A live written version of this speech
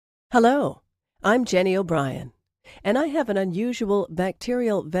Hello, I'm Jennyie O'Brien, and I have an unusual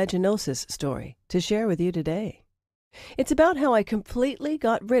bacterial vaginosis story to share with you today. It's about how I completely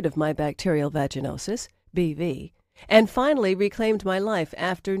got rid of my bacterial vaginosis, BV, and finally reclaimed my life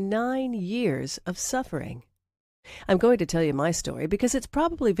after 9 years of suffering. I'm going to tell you my story because it's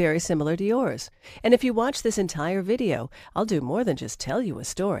probably very similar to yours, and if you watch this entire video, I'll do more than just tell you a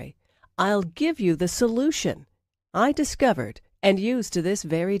story. I'll give you the solution I discovered and use to this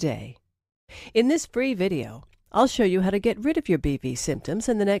very day. In this free video, I'll show you how to get rid of your BV symptoms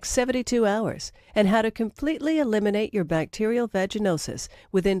in the next 72 hours and how to completely eliminate your bacterial vaginosis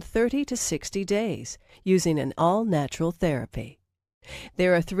within 30 to 60 days using an all-natural therapy.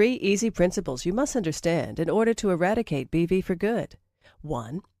 There are 3 easy principles you must understand in order to eradicate BV for good.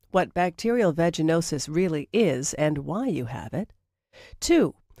 1. What bacterial vaginosis really is and why you have it.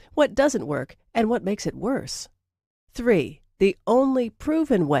 2. What doesn't work and what makes it worse. 3. The only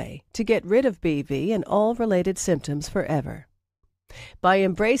proven way to get rid of BV and all related symptoms forever. By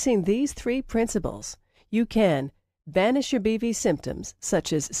embracing these 3 principles, you can banish your BV symptoms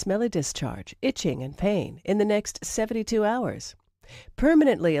such as smelly discharge, itching, and pain in the next 72 hours.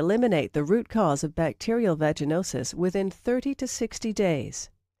 Permanently eliminate the root cause of bacterial vaginosis within 30 to 60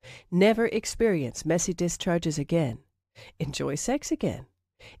 days. Never experience messy discharges again. Enjoy sex again.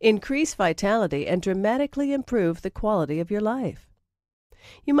 Increase vitality and dramatically improve the quality of your life.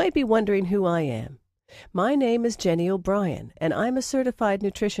 You might be wondering who I am. My name is Jennyie O'Brien, and I'm a certified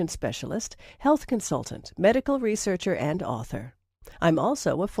nutrition specialist, health consultant, medical researcher, and author. I'm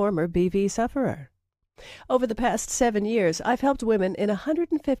also a former BV sufferer. Over the past 7 years, I've helped women in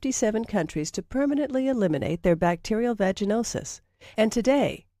 157 countries to permanently eliminate their bacterial vaginosis. And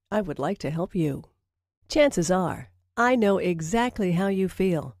today, I would like to help you. Chances are, I know exactly how you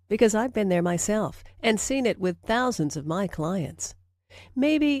feel because I've been there myself and seen it with thousands of my clients.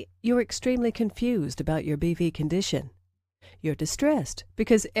 Maybe you're extremely confused about your BV condition. You're distressed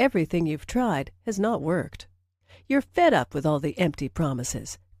because everything you've tried has not worked. You're fed up with all the empty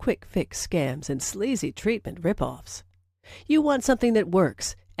promises, quick fix scams, and sleazy treatment ripoffs. You want something that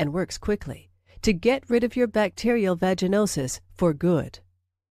works and works quickly to get rid of your bacterial vaginosis for good.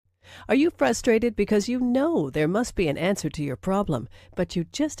 Are you frustrated because you know there must be an answer to your problem, but you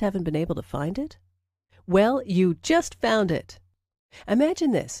just haven't been able to find it? Well, you just found it.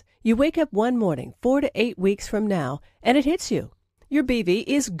 Imagine this. You wake up one morning 4 to 8 weeks from now, and it hits you. Your BV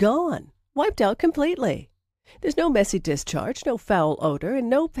is gone, wiped out completely. There's no messy discharge, no foul odor, and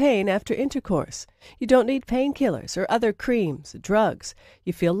no pain after intercourse. You don't need painkillers or other creams, drugs.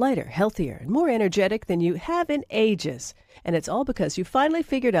 You feel lighter, healthier, and more energetic than you have in ages. And it's all because you finally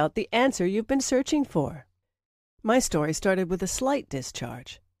figured out the answer you've been searching for. My story started with a slight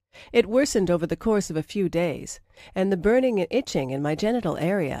discharge. It worsened over the course of a few days, and the burning and itching in my genital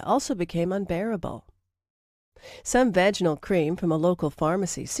area also became unbearable. Some vaginal cream from a local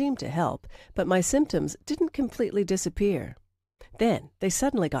pharmacy seemed to help, but my symptoms didn't completely disappear. Then they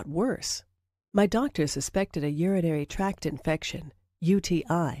suddenly got worse. My doctor suspected a urinary tract infection,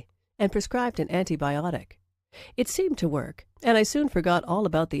 UTI, and prescribed an antibiotic. It seemed to work, and I soon forgot all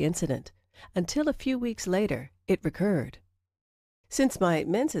about the incident, until a few weeks later it recurred. Since my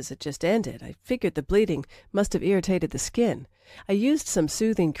menses had just ended, I figured the bleeding must have irritated the skin. I used some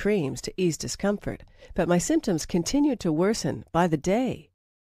soothing creams to ease discomfort, but my symptoms continued to worsen by the day.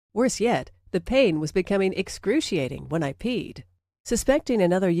 Worse yet, the pain was becoming excruciating when I peed. Suspecting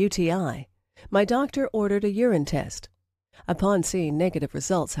another UTI, my doctor ordered a urine test. Upon seeing negative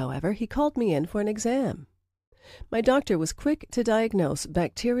results, however, he called me in for an exam. My doctor was quick to diagnose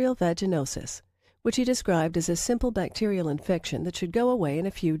bacterial vaginosis, which he described as a simple bacterial infection that should go away in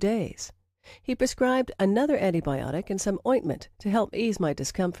a few days. He prescribed another antibiotic and some ointment to help ease my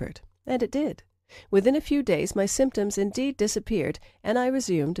discomfort, and it did. Within a few days, my symptoms indeed disappeared, and I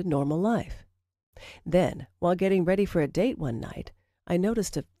resumed a normal life. Then, while getting ready for a date one night, I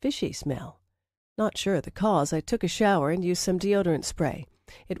noticed a fishy smell. Not sure of the cause, I took a shower and used some deodorant spray.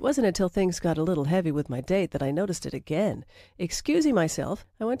 It wasn't until things got a little heavy with my date that I noticed it again. Excusing myself,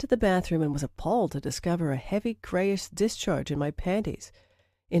 I went to the bathroom and was appalled to discover a heavy grayish discharge in my panties.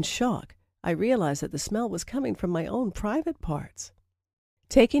 In shock, I realized that the smell was coming from my own private parts.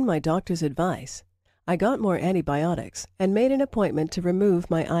 Taking my doctor's advice, I got more antibiotics and made an appointment to remove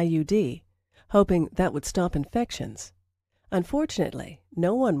my IUD, hoping that would stop infections. Unfortunately,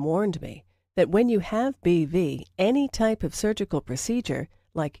 no one warned me that when you have BV, any type of surgical procedure,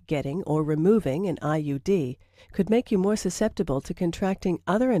 like getting or removing an IUD, could make you more susceptible to contracting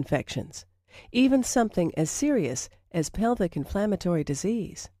other infections, even something as serious as pelvic inflammatory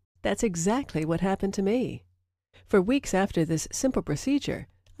disease. That's exactly what happened to me. For weeks after this simple procedure,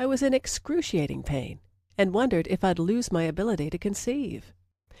 I was in excruciating pain and wondered if I'd lose my ability to conceive.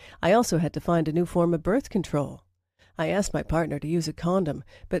 I also had to find a new form of birth control. I asked my partner to use a condom,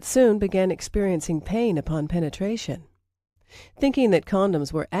 but soon began experiencing pain upon penetration. Thinking that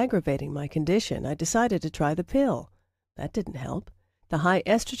condoms were aggravating my condition, I decided to try the pill. That didn't help. The high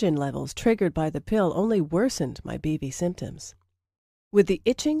estrogen levels triggered by the pill only worsened my BV symptoms. With the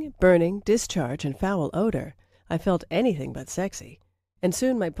itching, burning, discharge, and foul odor, I felt anything but sexy, and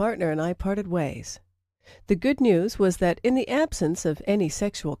soon my partner and I parted ways. The good news was that in the absence of any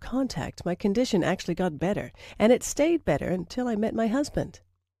sexual contact, my condition actually got better, and it stayed better until I met my husband.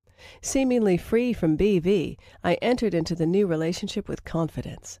 Seemingly free from BV, I entered into the new relationship with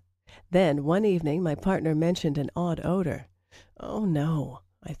confidence. Then, one evening, my partner mentioned an odd odor. Oh no,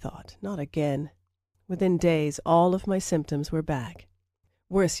 I thought, not again. Within days, all of my symptoms were back.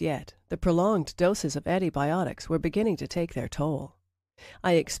 Worse yet, the prolonged doses of antibiotics were beginning to take their toll.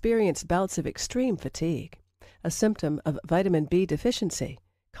 I experienced bouts of extreme fatigue, a symptom of vitamin B deficiency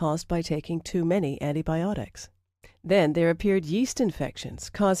caused by taking too many antibiotics. Then there appeared yeast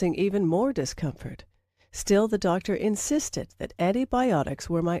infections, causing even more discomfort. Still, the doctor insisted that antibiotics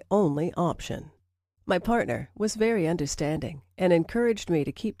were my only option. My partner was very understanding and encouraged me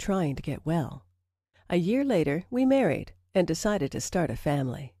to keep trying to get well. A year later, we married and decided to start a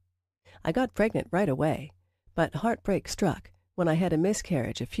family. I got pregnant right away, but heartbreak struck when I had a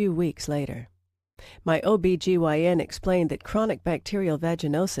miscarriage a few weeks later. My OB/GYN explained that chronic bacterial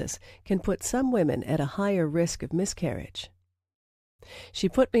vaginosis can put some women at a higher risk of miscarriage. She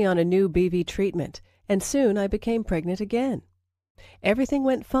put me on a new BV treatment, and soon I became pregnant again. Everything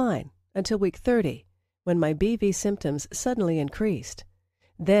went fine until week 30, when my BV symptoms suddenly increased.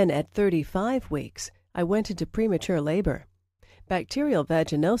 Then at 35 weeks, I went into premature labor. Bacterial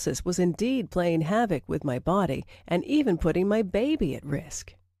vaginosis was indeed playing havoc with my body and even putting my baby at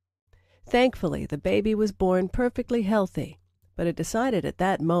risk. Thankfully, the baby was born perfectly healthy, but I decided at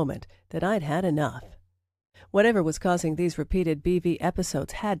that moment that I'd had enough. Whatever was causing these repeated BV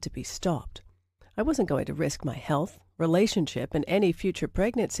episodes had to be stopped. I wasn't going to risk my health, relationship, and any future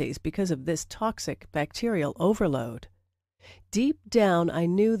pregnancies because of this toxic bacterial overload. Deep down, I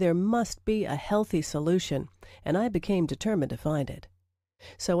knew there must be a healthy solution, and I became determined to find it.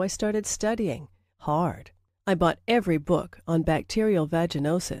 So I started studying hard. I bought every book on bacterial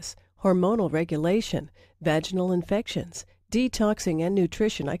vaginosis, hormonal regulation, vaginal infections, detoxing, and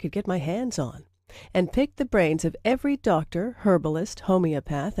nutrition I could get my hands on, and picked the brains of every doctor, herbalist,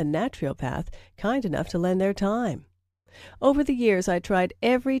 homeopath, and naturopath kind enough to lend their time. Over the years, I tried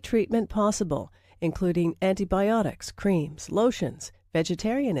every treatment possible, including antibiotics, creams, lotions,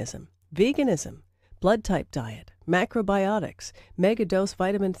 vegetarianism, veganism, blood type diet, macrobiotics, megadose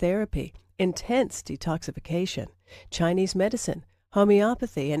vitamin therapy, intense detoxification, Chinese medicine,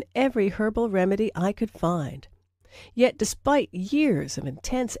 homeopathy, and every herbal remedy I could find. Yet despite years of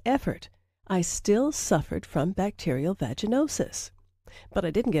intense effort, I still suffered from bacterial vaginosis. But I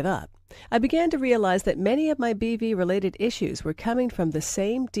didn't give up. I began to realize that many of my BV-related issues were coming from the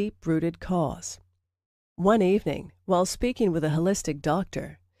same deep-rooted cause. One evening, while speaking with a holistic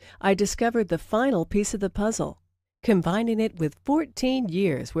doctor, I discovered the final piece of the puzzle. Combining it with 14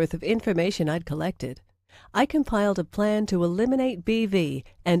 years' worth of information I'd collected, I compiled a plan to eliminate BV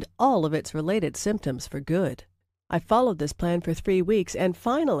and all of its related symptoms for good. I followed this plan for 3 weeks, and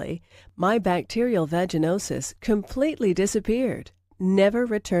finally, my bacterial vaginosis completely disappeared, never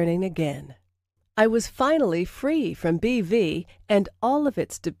returning again. I was finally free from BV and all of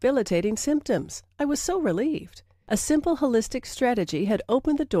its debilitating symptoms. I was so relieved. A simple holistic strategy had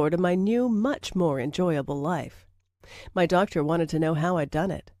opened the door to my new, much more enjoyable life. My doctor wanted to know how I'd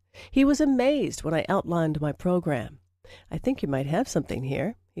done it. He was amazed when I outlined my program. "I think you might have something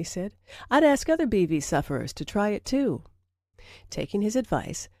here," he said. "I'd ask other BV sufferers to try it too." Taking his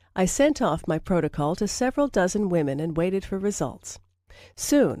advice, I sent off my protocol to several dozen women and waited for results.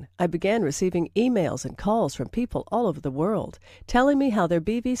 Soon, I began receiving emails and calls from people all over the world, telling me how their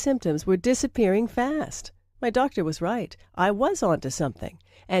BV symptoms were disappearing fast. My doctor was right. I was onto something,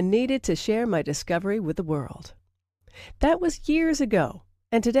 and needed to share my discovery with the world. That was years ago,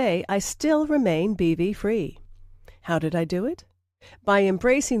 and today I still remain BV-free. How did I do it? By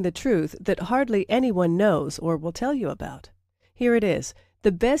embracing the truth that hardly anyone knows or will tell you about. Here it is.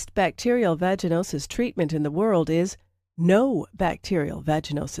 The best bacterial vaginosis treatment in the world is no bacterial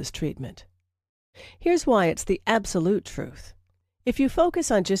vaginosis treatment. Here's why it's the absolute truth. If you focus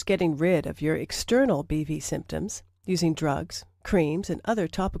on just getting rid of your external BV symptoms, using drugs, creams, and other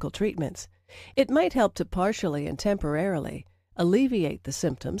topical treatments, it might help to partially and temporarily alleviate the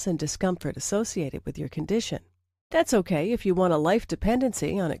symptoms and discomfort associated with your condition. That's okay if you want a life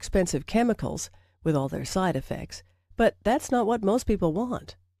dependency on expensive chemicals with all their side effects, but that's not what most people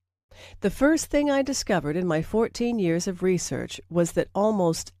want. The first thing I discovered in my 14 years of research was that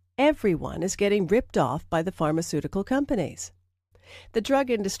almost everyone is getting ripped off by the pharmaceutical companies. The drug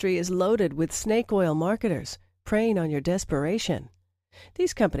industry is loaded with snake oil marketers, preying on your desperation.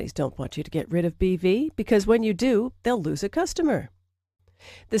 These companies don't want you to get rid of BV because when you do, they'll lose a customer.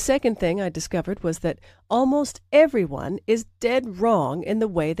 The second thing I discovered was that almost everyone is dead wrong in the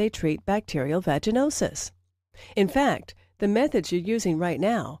way they treat bacterial vaginosis. In fact, the methods you're using right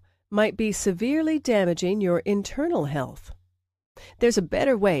now might be severely damaging your internal health. There's a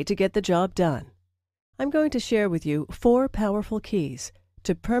better way to get the job done. I'm going to share with you 4 powerful keys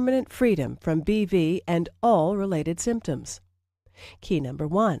to permanent freedom from BV and all related symptoms. Key number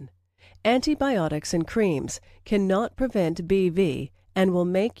 1. Antibiotics and creams cannot prevent BV and will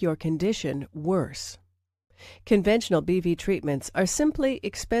make your condition worse. Conventional BV treatments are simply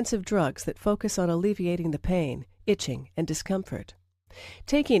expensive drugs that focus on alleviating the pain, itching, and discomfort.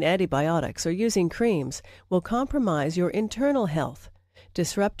 Taking antibiotics or using creams will compromise your internal health,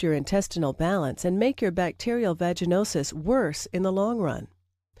 disrupt your intestinal balance, and make your bacterial vaginosis worse in the long run.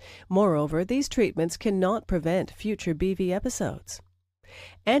 Moreover, these treatments cannot prevent future BV episodes.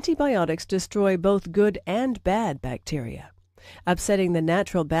 Antibiotics destroy both good and bad bacteria, upsetting the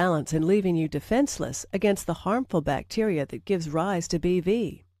natural balance and leaving you defenseless against the harmful bacteria that gives rise to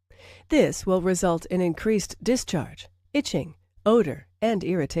BV. This will result in increased discharge, itching, odor, and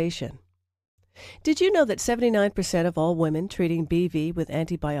irritation. Did you know that 79% of all women treating BV with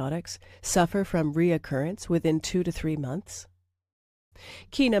antibiotics suffer from reoccurrence within 2 to 3 months?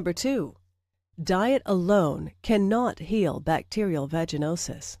 Key number 2. Diet alone cannot heal bacterial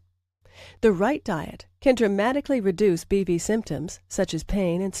vaginosis. The right diet can dramatically reduce BV symptoms, such as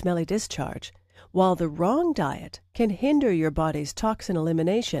pain and smelly discharge, while the wrong diet can hinder your body's toxin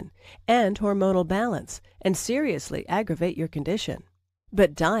elimination and hormonal balance and seriously aggravate your condition.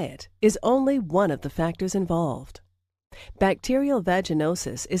 But diet is only one of the factors involved. Bacterial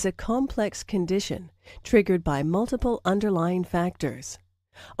vaginosis is a complex condition triggered by multiple underlying factors.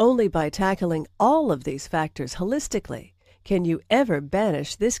 Only by tackling all of these factors holistically can you ever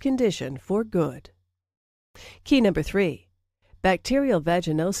banish this condition for good. Key number 3. Bacterial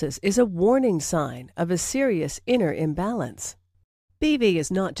vaginosis is a warning sign of a serious inner imbalance. BV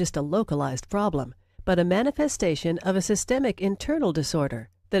is not just a localized problem, but a manifestation of a systemic internal disorder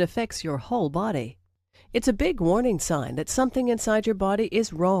that affects your whole body. It's a big warning sign that something inside your body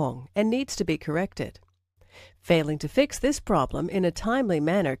is wrong and needs to be corrected. Failing to fix this problem in a timely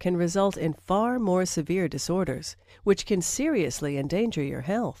manner can result in far more severe disorders, which can seriously endanger your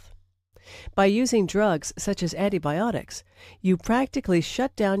health. By using drugs such as antibiotics, you practically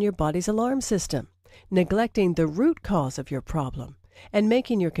shut down your body's alarm system, neglecting the root cause of your problem and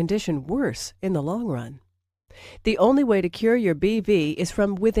making your condition worse in the long run. The only way to cure your BV is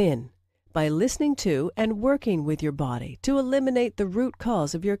from within, by listening to and working with your body to eliminate the root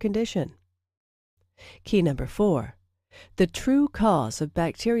cause of your condition. Key number 4. The true cause of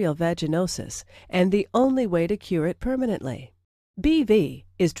bacterial vaginosis and the only way to cure it permanently. BV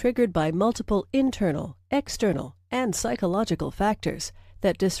is triggered by multiple internal, external, and psychological factors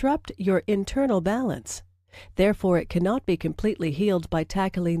that disrupt your internal balance. Therefore, it cannot be completely healed by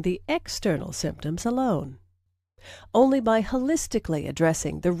tackling the external symptoms alone. Only by holistically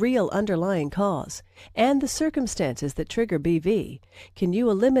addressing the real underlying cause and the circumstances that trigger BV can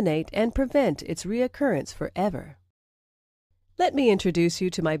you eliminate and prevent its reoccurrence forever. Let me introduce you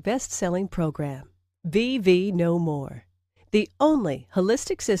to my best-selling program, BV No More, the only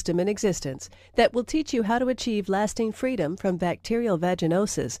holistic system in existence that will teach you how to achieve lasting freedom from bacterial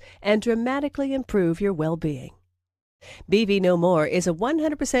vaginosis and dramatically improve your well-being. BV No More is a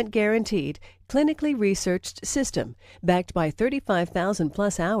 100% guaranteed, clinically researched system backed by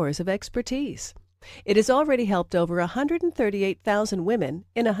 35,000+ hours of expertise. It has already helped over 138,000 women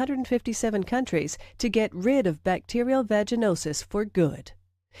in 157 countries to get rid of bacterial vaginosis for good.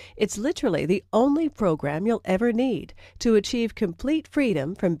 It's literally the only program you'll ever need to achieve complete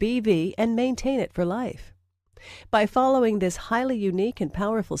freedom from BV and maintain it for life. By following this highly unique and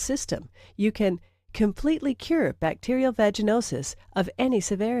powerful system, you can completely cure bacterial vaginosis of any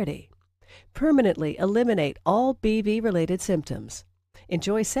severity, permanently eliminate all BV-related symptoms,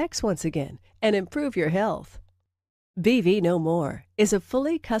 enjoy sex once again, and improve your health. BV No More is a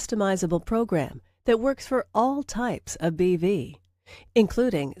fully customizable program that works for all types of BV,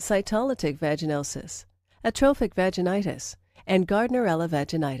 including cytolytic vaginosis, atrophic vaginitis, and Gardnerella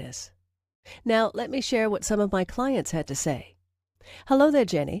vaginitis. Now, let me share what some of my clients had to say. Hello there,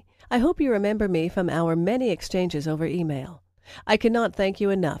 Jenny. I hope you remember me from our many exchanges over email. I cannot thank you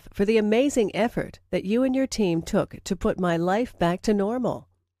enough for the amazing effort that you and your team took to put my life back to normal.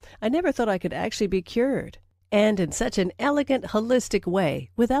 I never thought I could actually be cured, and in such an elegant, holistic way,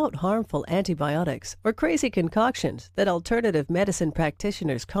 without harmful antibiotics or crazy concoctions that alternative medicine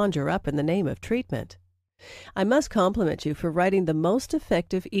practitioners conjure up in the name of treatment. I must compliment you for writing the most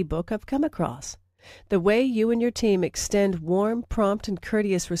effective ebook I've come across. The way you and your team extend warm, prompt, and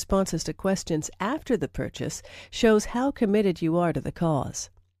courteous responses to questions after the purchase shows how committed you are to the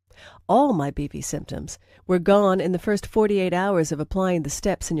cause. All my BV symptoms were gone in the first 48 hours of applying the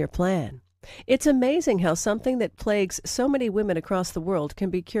steps in your plan. It's amazing how something that plagues so many women across the world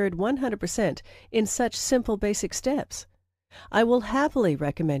can be cured 100% in such simple basic steps. I will happily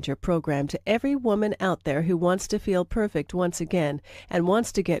recommend your program to every woman out there who wants to feel perfect once again and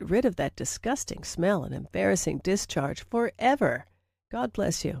wants to get rid of that disgusting smell and embarrassing discharge forever. God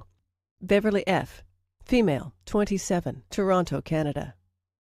bless you. Beverly F., female, 27, Toronto, Canada.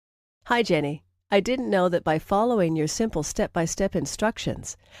 Hi, Jenny. I didn't know that by following your simple step-by-step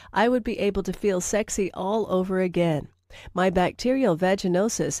instructions, I would be able to feel sexy all over again. My bacterial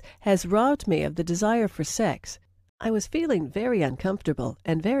vaginosis has robbed me of the desire for sex. I was feeling very uncomfortable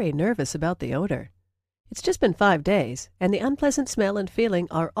and very nervous about the odor. It's just been 5 days, and the unpleasant smell and feeling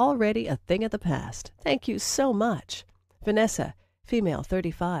are already a thing of the past. Thank you so much. Vanessa, female,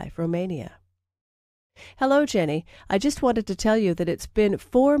 35, Romania. Hello, Jenny. I just wanted to tell you that it's been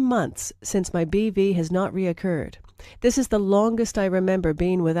 4 months since my BV has not reoccurred. This is the longest I remember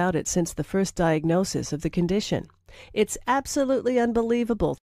being without it since the first diagnosis of the condition. It's absolutely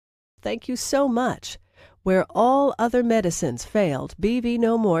unbelievable. Thank you so much. Where all other medicines failed, BV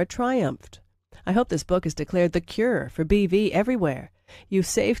No More triumphed. I hope this book has declared the cure for BV everywhere. You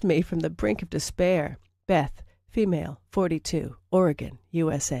saved me from the brink of despair. Beth, female, 42, Oregon,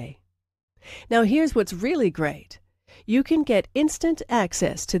 USA. Now here's what's really great. You can get instant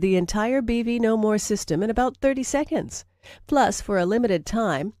access to the entire BV No More system in about 30 seconds. Plus, for a limited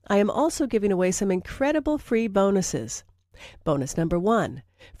time, I am also giving away some incredible free bonuses. Bonus number 1.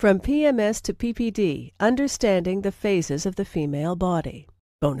 From PMS to PPD, Understanding the Phases of the Female Body.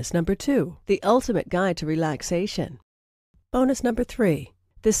 Bonus number 2. The Ultimate Guide to Relaxation. Bonus number 3.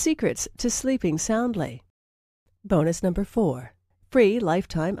 The Secrets to Sleeping Soundly. Bonus number 4. Free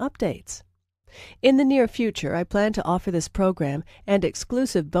lifetime updates. In the near future, I plan to offer this program and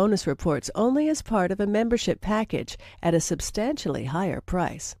exclusive bonus reports only as part of a membership package at a substantially higher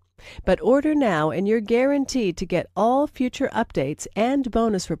price. But order now and you're guaranteed to get all future updates and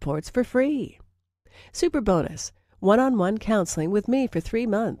bonus reports for free. Super bonus, one-on-one counseling with me for 3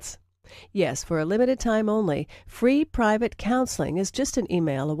 months. Yes, for a limited time only, free private counseling is just an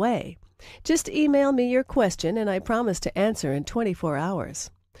email away. Just email me your question and I promise to answer in 24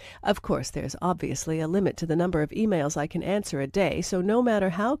 hours. Of course, there's obviously a limit to the number of emails I can answer a day, so no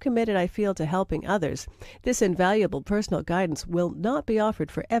matter how committed I feel to helping others, this invaluable personal guidance will not be offered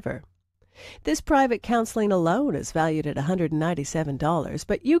forever. This private counseling alone is valued at $197,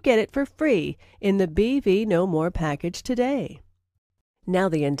 but you get it for free in the BV No More package today. Now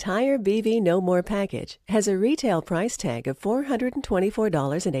the entire BV No More package has a retail price tag of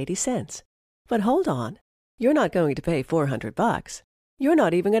 $424.80. But hold on, you're not going to pay $400. You're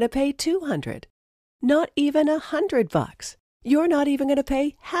not even going to pay $200. Not even $100. You're not even going to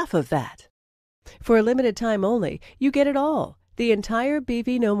pay half of that. For a limited time only, you get it all. The entire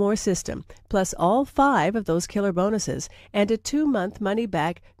BV No More system, plus all 5 of those killer bonuses, and a 2-month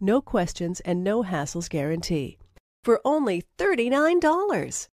money-back, no questions, and no hassles guarantee. For only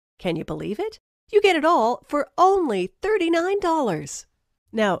 $39. Can you believe it? You get it all for only $39.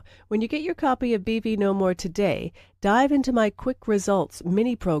 Now, when you get your copy of BV No More today, dive into my Quick Results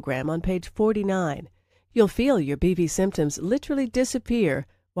mini program on page 49. You'll feel your BV symptoms literally disappear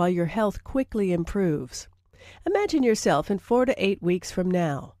while your health quickly improves. Imagine yourself in 4 to 8 weeks from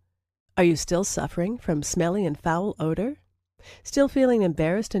now. Are you still suffering from smelly and foul odor? Still feeling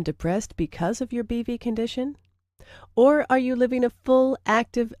embarrassed and depressed because of your BV condition? Or are you living a full,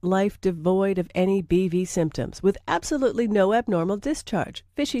 active life devoid of any BV symptoms, with absolutely no abnormal discharge,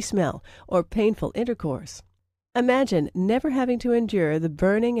 fishy smell, or painful intercourse? Imagine never having to endure the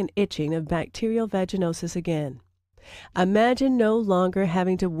burning and itching of bacterial vaginosis again. Imagine no longer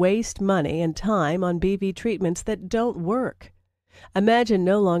having to waste money and time on BV treatments that don't work. Imagine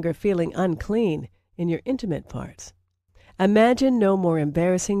no longer feeling unclean in your intimate parts. Imagine no more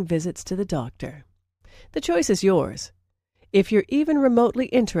embarrassing visits to the doctor. The choice is yours. If you're even remotely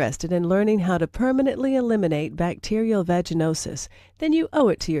interested in learning how to permanently eliminate bacterial vaginosis, then you owe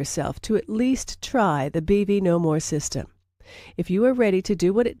it to yourself to at least try the BV No More system. If you are ready to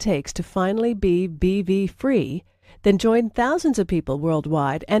do what it takes to finally be BV-free, then join thousands of people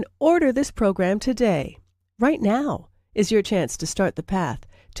worldwide and order this program today. Right now is your chance to start the path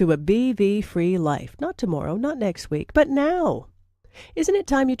to a BV-free life. Not tomorrow, not next week, but now. Isn't it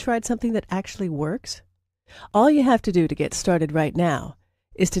time you tried something that actually works? All you have to do to get started right now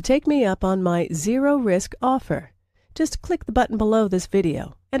is to take me up on my zero-risk offer. Just click the button below this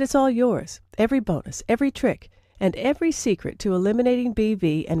video, and it's all yours. Every bonus, every trick, and every secret to eliminating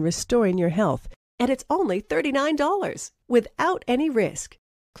BV and restoring your health. And it's only $39 without any risk.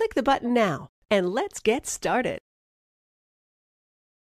 Click the button now, and let's get started.